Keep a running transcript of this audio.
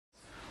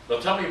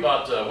Well, tell me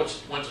about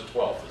when's the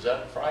 12th? Is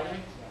that Friday?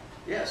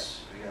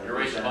 Yes. You're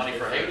raising money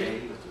for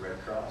Haiti? With the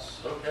Red Cross.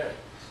 Okay.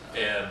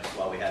 So, And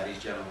while we have these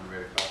gentlemen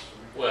Red Cross.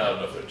 well,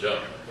 no, they're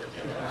gentlemen.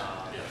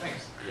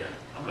 Yeah,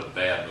 I'm in a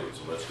bad mood,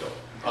 so let's go.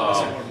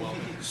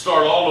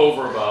 Start all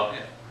over about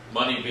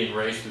money being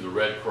raised through the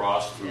Red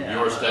Cross, through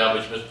your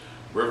establishment,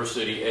 River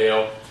City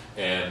Ale,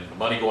 and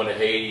money going to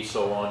Haiti,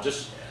 so on.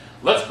 Just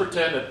let's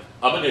pretend that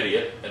I'm an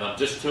idiot and I'm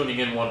just tuning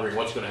in, wondering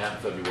what's going to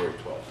happen February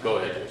 12th. Go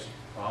ahead, Jason.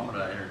 Well, I'm going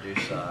to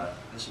introduce.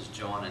 This is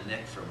John and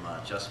Nick from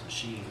Just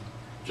Machine.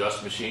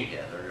 Just Machine.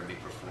 Yeah, they're going to be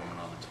performing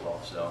on the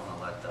 12th, so I'm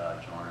going to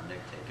let John and Nick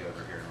take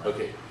over here.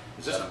 Okay.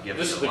 This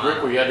is the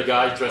group where you had the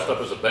guy dressed up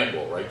as a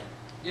Bengal, right?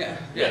 Yeah.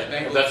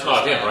 That's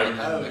not him,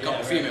 right? A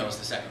couple females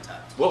the second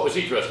time. What was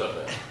he dressed up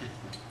as?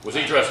 Was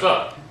he dressed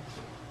up?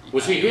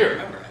 Was he here? I don't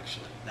remember,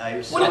 actually. No, he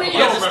was. What do you mean? He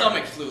had the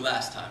stomach flu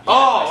last time.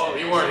 Oh,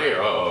 you weren't here.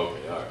 Oh,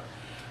 okay. All right.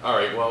 All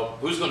right. Well,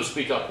 who's going to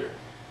speak up here?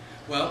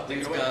 Well,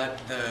 we've got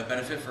the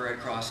Benefit for Red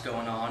Cross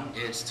going on.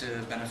 It's to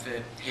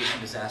benefit Haitian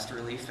disaster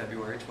relief,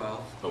 February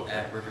 12th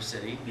at River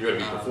City. You're going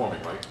to be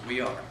performing, right? We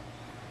are.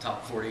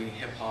 Top 40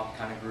 hip-hop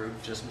kind of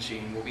group, Just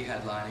Machine will be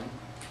headlining.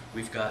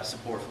 We've got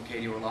support from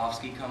Katie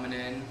Orlovsky coming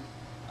in.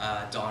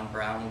 Don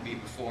Brown will be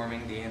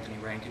performing, the Anthony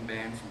Rankin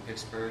Band from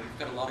Pittsburgh. We've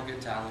got a lot of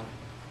good talent.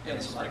 Yeah,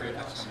 there's a lot of great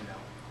acts coming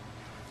down.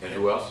 And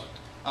who else?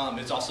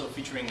 It's also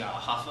featuring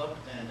Hoffa,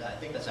 and I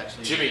think that's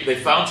actually... Jimmy. They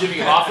found Jimmy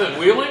Hoffa in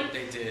Wheeling?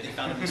 They did. They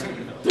found him in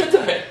Steubenville. Did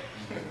they?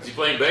 Is he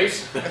playing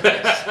bass?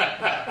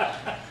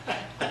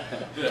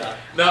 Yeah.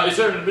 Now, is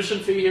there an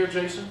admission fee here,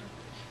 Jason?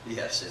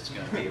 Yes, it's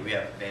going to be. We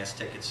have advance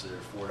tickets that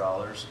are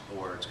 $4,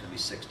 or it's going to be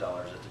 $6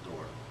 at the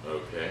door.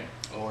 Okay.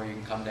 Or you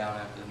can come down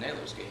after the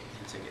Nailers game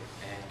and ticket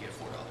and get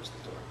 $4 at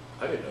the door.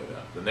 I didn't know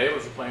that. The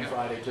Nailers are playing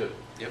Friday, too.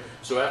 Yep.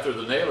 So after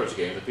the Nailers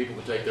game, the people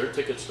can take their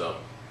ticket stub,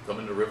 come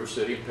into River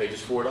City and pay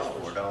just $4.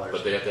 $4.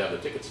 But they have to have the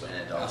ticket stub.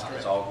 And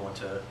it's all going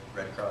to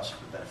Red Cross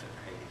for benefit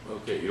for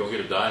Haiti. Okay, you don't get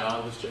a dime out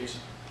of this,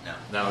 Jason? No.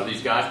 Now, are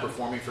these guys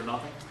performing for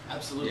nothing?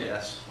 Absolutely.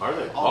 Yes. Are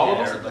they? All of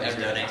them? Everybody's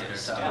Everybody donating their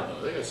does. time.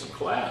 Oh, they got some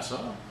class, huh?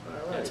 All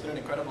Yeah, right. it's been an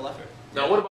incredible effort. Now, what about